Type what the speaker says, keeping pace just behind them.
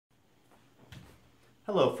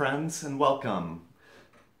Hello friends and welcome.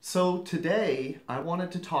 So today I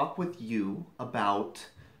wanted to talk with you about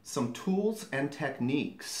some tools and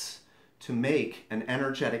techniques to make an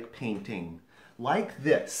energetic painting like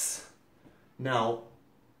this. Now,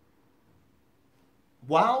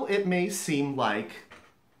 while it may seem like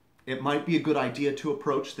it might be a good idea to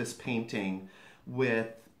approach this painting with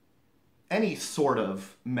any sort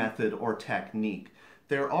of method or technique,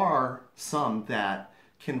 there are some that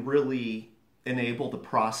can really enable the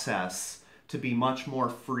process to be much more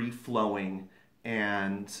free-flowing,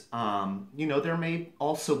 and there may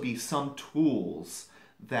also be some tools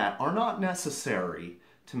that are not necessary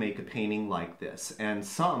to make a painting like this, and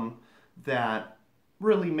some that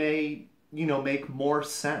really may make more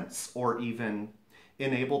sense or even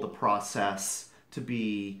enable the process to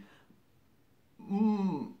be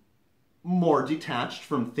more detached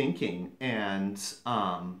from thinking and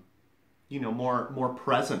more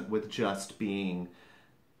present with just being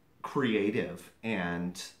creative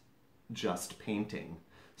and just painting.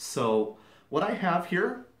 So what I have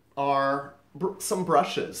here are some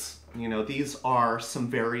brushes. These are some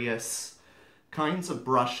various kinds of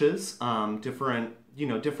brushes.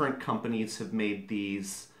 Different companies have made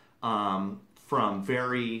these from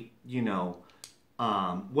very,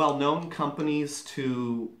 well-known companies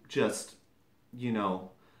to just,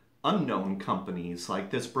 unknown companies.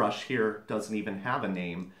 Like this brush here doesn't even have a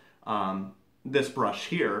name. This brush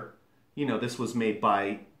here, this was made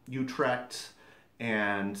by Utrecht,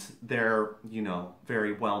 and they're,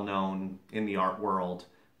 very well known in the art world,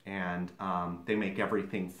 and they make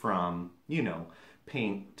everything from,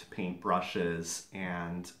 paint to paint brushes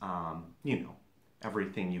and,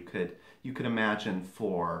 everything you could imagine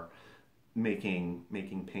for making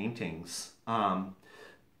paintings.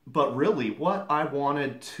 But really, what I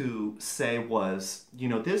wanted to say was,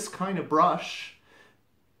 this kind of brush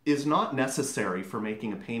is not necessary for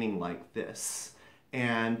making a painting like this.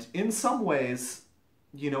 And in some ways,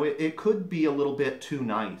 it could be a little bit too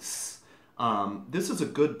nice. This is a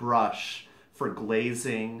good brush for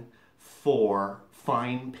glazing, for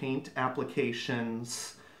fine paint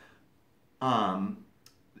applications, and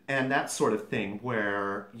that sort of thing,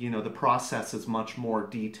 where, the process is much more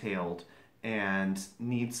detailed and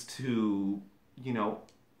needs to,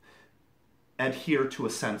 adhere to a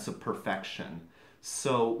sense of perfection.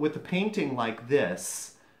 So with a painting like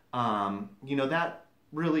this, that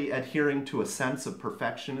really adhering to a sense of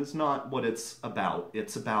perfection is not what it's about.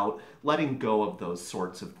 It's about letting go of those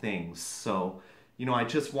sorts of things. So, I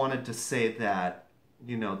just wanted to say that,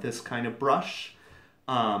 this kind of brush,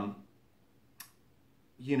 while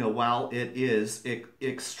it is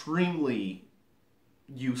extremely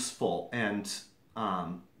useful and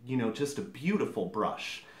just a beautiful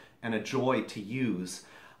brush and a joy to use,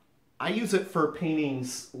 I use it for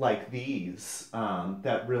paintings like these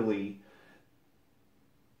that really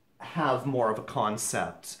have more of a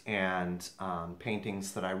concept, and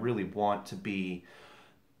paintings that I really want to be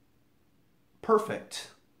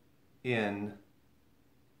perfect in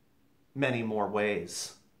many more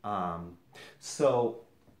ways. So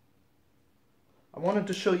I wanted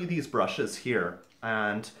to show you these brushes here.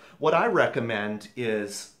 And what I recommend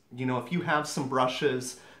is, if you have some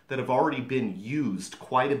brushes that have already been used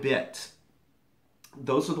quite a bit,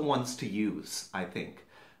 those are the ones to use, I think.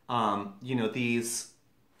 These,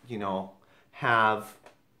 have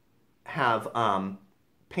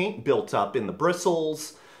paint built up in the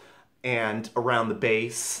bristles and around the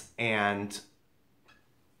base, and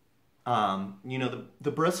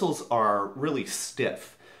the bristles are really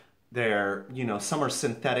stiff. They're, some are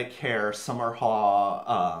synthetic hair, some are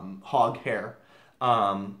hog hair.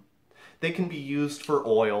 They can be used for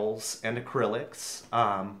oils and acrylics.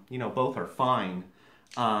 Both are fine.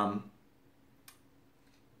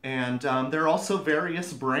 There are also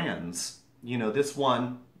various brands. This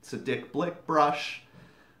one, it's a Dick Blick brush.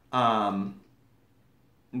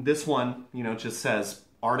 This one, just says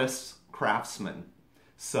artist craftsman.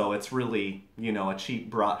 So it's really, a cheap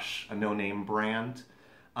brush, a no-name brand.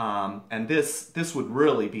 And this would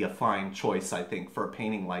really be a fine choice, I think, for a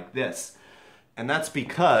painting like this. And that's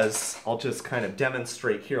because, I'll just kind of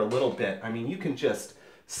demonstrate here a little bit. I mean, you can just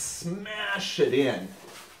smash it in.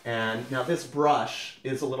 And now this brush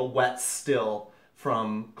is a little wet still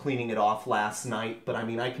from cleaning it off last night, but I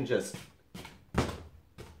mean, I can just,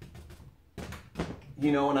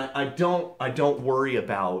 and I don't worry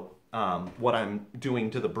about what I'm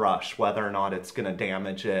doing to the brush, whether or not it's going to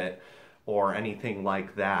damage it or anything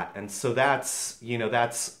like that. And so that's,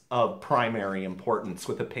 that's of primary importance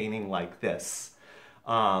with a painting like this.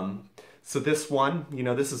 So this one,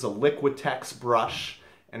 this is a Liquitex brush,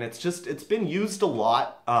 and it's been used a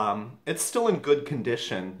lot. It's still in good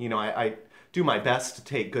condition. You know, I do my best to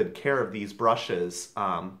take good care of these brushes,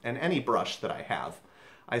 and any brush that I have.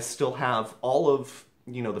 I still have all of,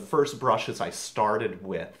 you know, the first brushes I started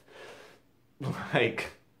with,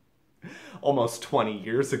 like almost 20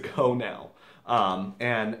 years ago now.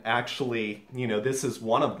 And actually, you know, this is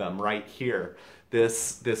one of them right here.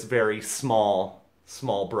 This very small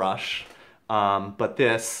brush. But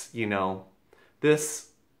this, you know, this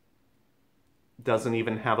doesn't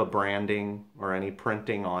even have a branding or any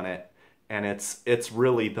printing on it. And it's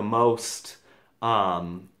really the most,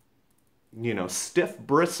 you know, stiff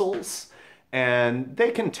bristles, and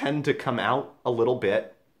they can tend to come out a little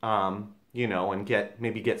bit, you know, and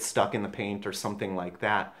maybe get stuck in the paint or something like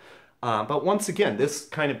that. But once again, this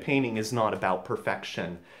kind of painting is not about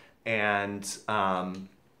perfection. And,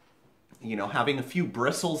 you know, having a few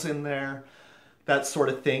bristles in there, that sort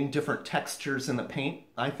of thing, different textures in the paint,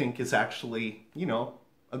 I think is actually, you know,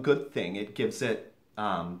 a good thing. It gives it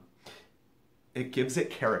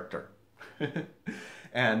character.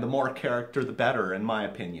 And the more character, the better, in my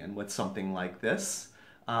opinion, with something like this.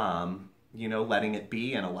 You know, letting it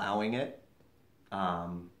be and allowing it,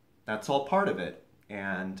 that's all part of it.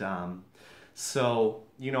 And so,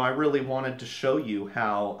 you know, I really wanted to show you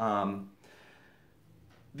how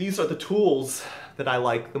these are the tools that I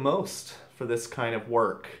like the most for this kind of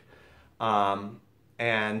work.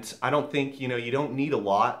 And I don't think, you know, you don't need a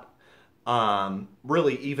lot.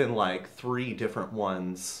 Really, even like 3 different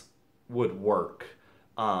ones would work.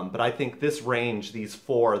 But I think this range, these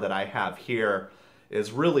 4 that I have here,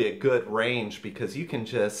 is really a good range, because you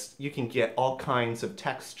can get all kinds of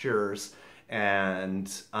textures and,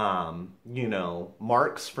 you know,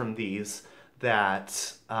 marks from these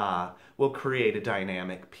that will create a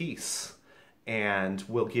dynamic piece and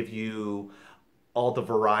will give you all the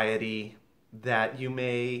variety that you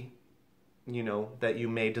may, you know, that you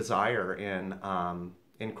may desire in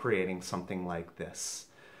creating something like this.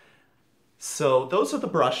 So those are the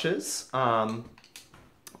brushes.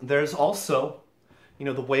 There's also, you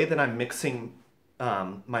know, the way that I'm mixing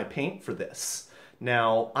my paint for this.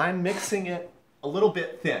 Now, I'm mixing it a little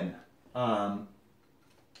bit thin.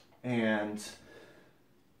 And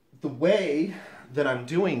the way that I'm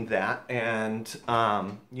doing that, and,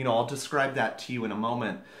 you know, I'll describe that to you in a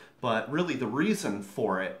moment, but really the reason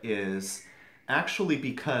for it is actually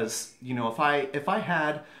because, you know, if I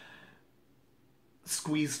had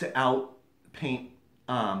squeezed out paint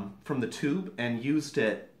from the tube and used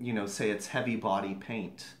it, you know, say it's heavy body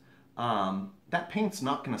paint, that paint's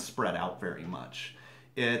not going to spread out very much.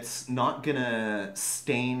 It's not going to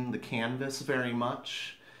stain the canvas very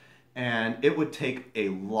much, and it would take a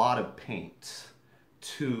lot of paint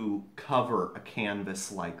to cover a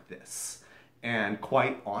canvas like this. And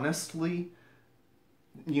quite honestly,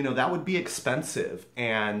 you know, that would be expensive.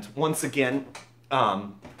 And once again,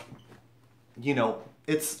 you know,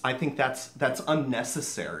 I think that's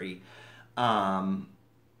unnecessary. And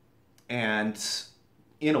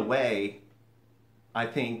in a way, I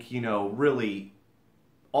think, you know, really,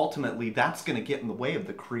 ultimately, that's going to get in the way of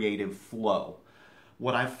the creative flow.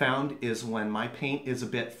 What I've found is when my paint is a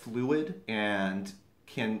bit fluid and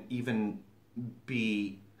can even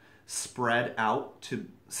be spread out to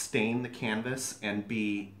stain the canvas and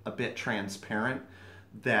be a bit transparent,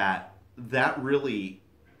 that really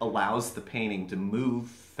allows the painting to move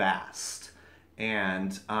fast.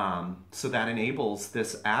 And so that enables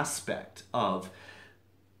this aspect of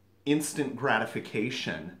instant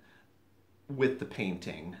gratification with the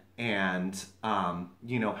painting. And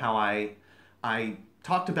you know, how I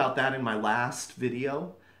talked about that in my last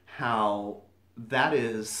video, how that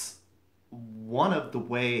is one of the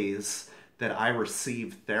ways that I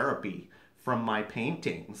receive therapy from my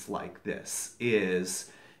paintings like this, is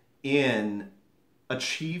in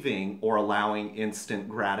achieving or allowing instant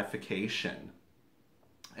gratification.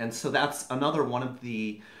 And so that's another one of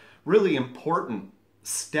the really important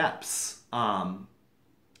steps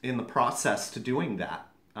in the process to doing that,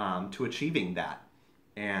 to achieving that,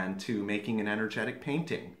 and to making an energetic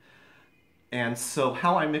painting. And so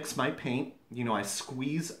how I mix my paint, you know, I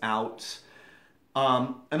squeeze out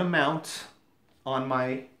an amount on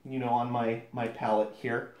my, you know, on my palette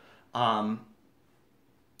here. I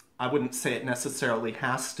wouldn't say it necessarily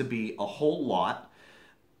has to be a whole lot.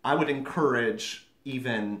 I would encourage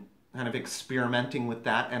even kind of experimenting with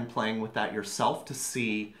that and playing with that yourself to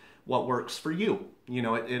see what works for you. You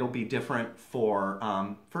know, it'll be different for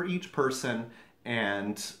each person,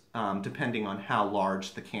 and depending on how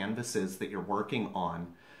large the canvas is that you're working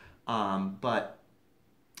on. But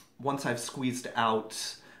once I've squeezed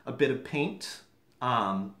out a bit of paint,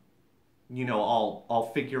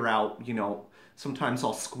 I'll figure out, sometimes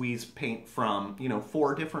I'll squeeze paint from,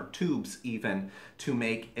 4 different tubes even to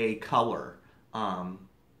make a color.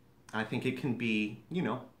 I think it can be,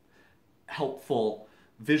 helpful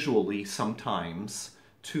visually sometimes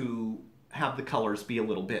to have the colors be a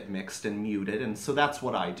little bit mixed and muted, and so that's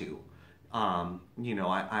what I do.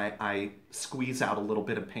 I squeeze out a little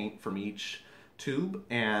bit of paint from each tube,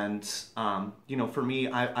 and for me,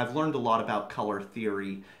 I've learned a lot about color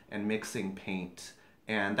theory and mixing paint,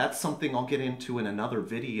 and that's something I'll get into in another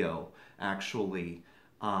video, actually.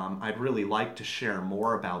 I'd really like to share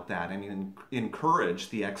more about that and encourage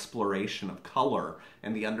the exploration of color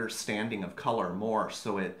and the understanding of color more,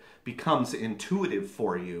 so it becomes intuitive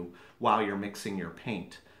for you while you're mixing your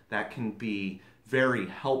paint. That can be very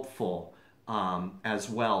helpful as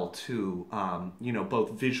well to,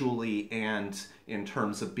 both visually and in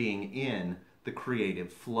terms of being in the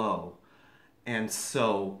creative flow. And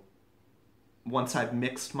so once I've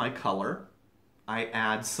mixed my color, I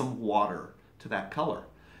add some water to that color.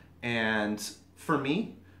 And for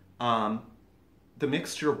me, the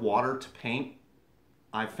mixture of water to paint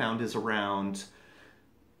I've found is around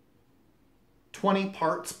 20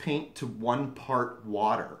 parts paint to 1 part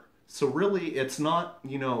water. So really it's not,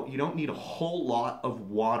 you don't need a whole lot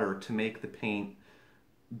of water to make the paint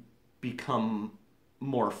become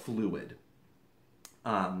more fluid.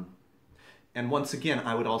 And once again,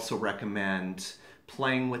 I would also recommend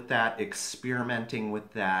playing with that, experimenting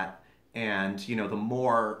with that, and the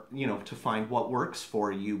more, to find what works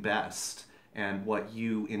for you best and what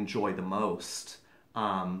you enjoy the most.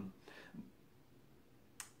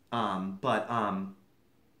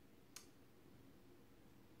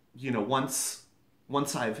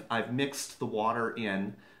 Once I've mixed the water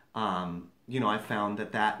in, I found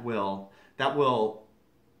that will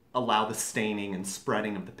allow the staining and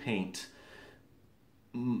spreading of the paint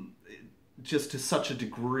just to such a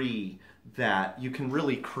degree that you can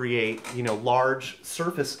really create, large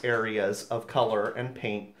surface areas of color and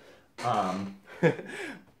paint,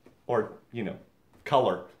 or,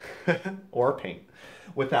 color or paint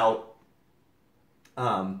without,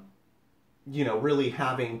 really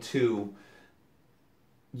having to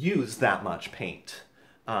use that much paint.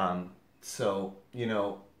 So,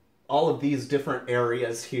 all of these different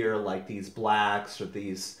areas here, like these blacks or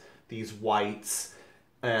these whites,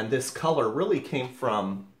 and this color really came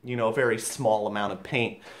from, a very small amount of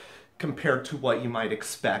paint compared to what you might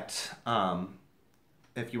expect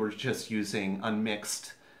if you were just using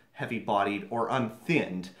unmixed, heavy-bodied or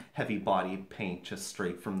unthinned, heavy-bodied paint just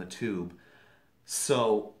straight from the tube.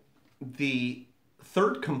 So the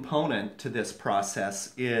third component to this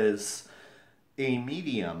process is a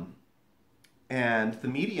medium, and the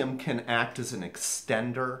medium can act as an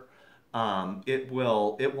extender. It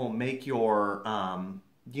will make your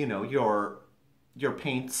your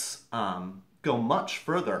paints go much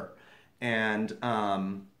further, and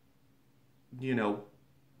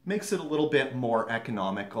makes it a little bit more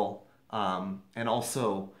economical and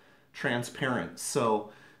also transparent.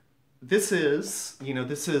 So this is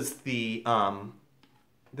the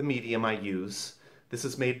medium I use. This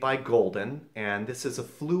is made by Golden, and this is a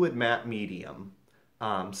fluid matte medium.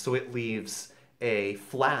 So it leaves a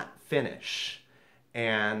flat finish.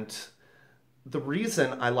 And the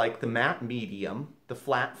reason I like the matte medium, the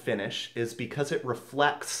flat finish, is because it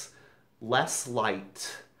reflects less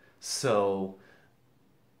light. So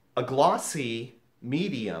a glossy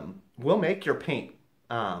medium will make your paint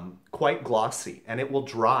quite glossy, and it will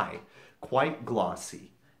dry quite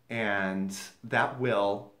glossy, and that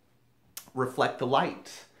will reflect the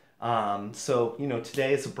light. So,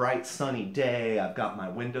 today is a bright sunny day. I've got my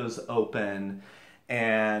windows open,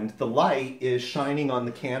 and the light is shining on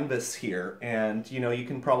the canvas here, and you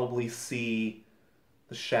can probably see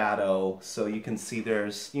the shadow, so you can see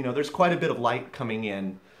there's quite a bit of light coming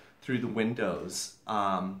in through the windows.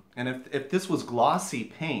 And if this was glossy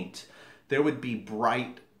paint, there would be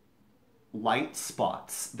bright light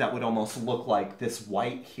spots that would almost look like this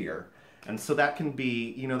white here. And so that can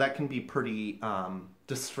be, pretty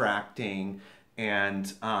distracting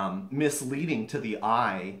and misleading to the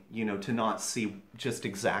eye, to not see just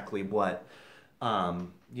exactly what,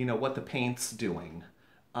 what the paint's doing.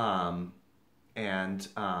 And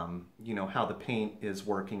how the paint is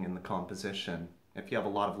working in the composition. If you have a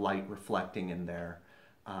lot of light reflecting in there,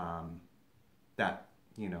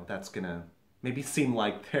 that's gonna maybe seem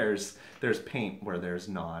like there's paint where there's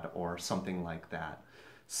not, or something like that.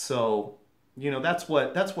 So, that's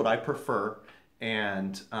what I prefer,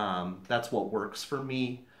 and that's what works for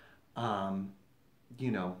me, to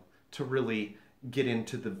really get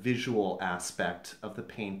into the visual aspect of the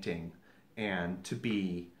painting and to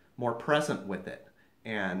be more present with it.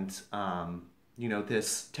 And, you know,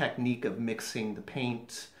 this technique of mixing the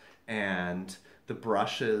paint and the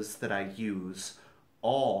brushes that I use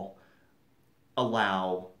all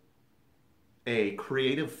allow a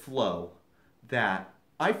creative flow that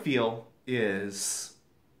I feel is,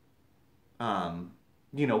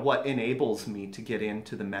 you know, what enables me to get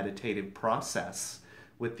into the meditative process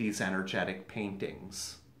with these energetic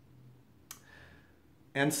paintings.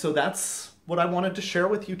 And so that's what I wanted to share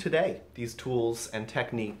with you today, these tools and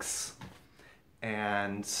techniques.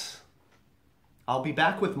 And I'll be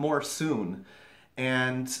back with more soon.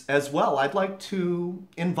 And as well, I'd like to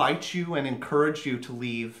invite you and encourage you to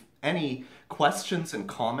leave any questions and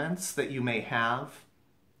comments that you may have.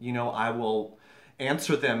 You know, I will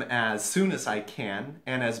answer them as soon as I can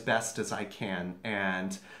and as best as I can.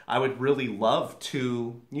 And I would really love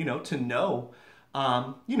to, you know,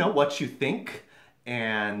 what you think.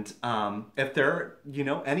 And if there are, you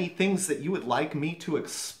know, any things that you would like me to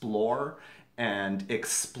explore and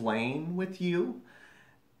explain with you,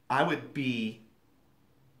 I would be,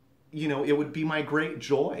 you know, it would be my great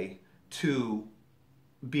joy to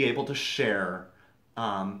be able to share,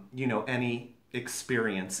 you know, any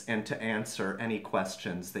experience and to answer any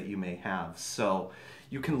questions that you may have. So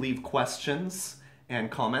you can leave questions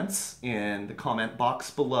and comments in the comment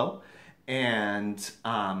box below. And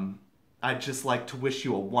I'd just like to wish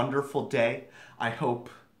you a wonderful day. I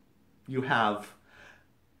hope you have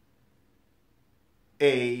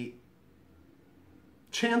a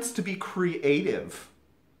chance to be creative,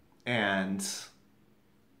 and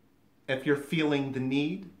if you're feeling the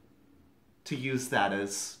need, to use that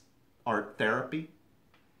as art therapy.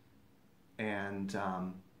 And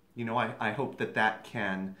you know, I hope that that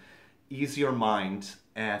can ease your mind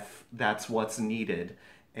if that's what's needed.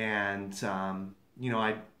 And you know,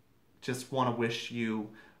 I just want to wish you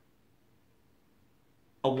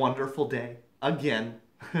a wonderful day again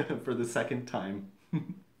for the second time.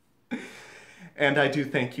 And I do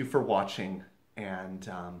thank you for watching, and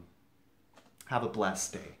have a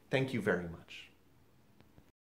blessed day. Thank you very much.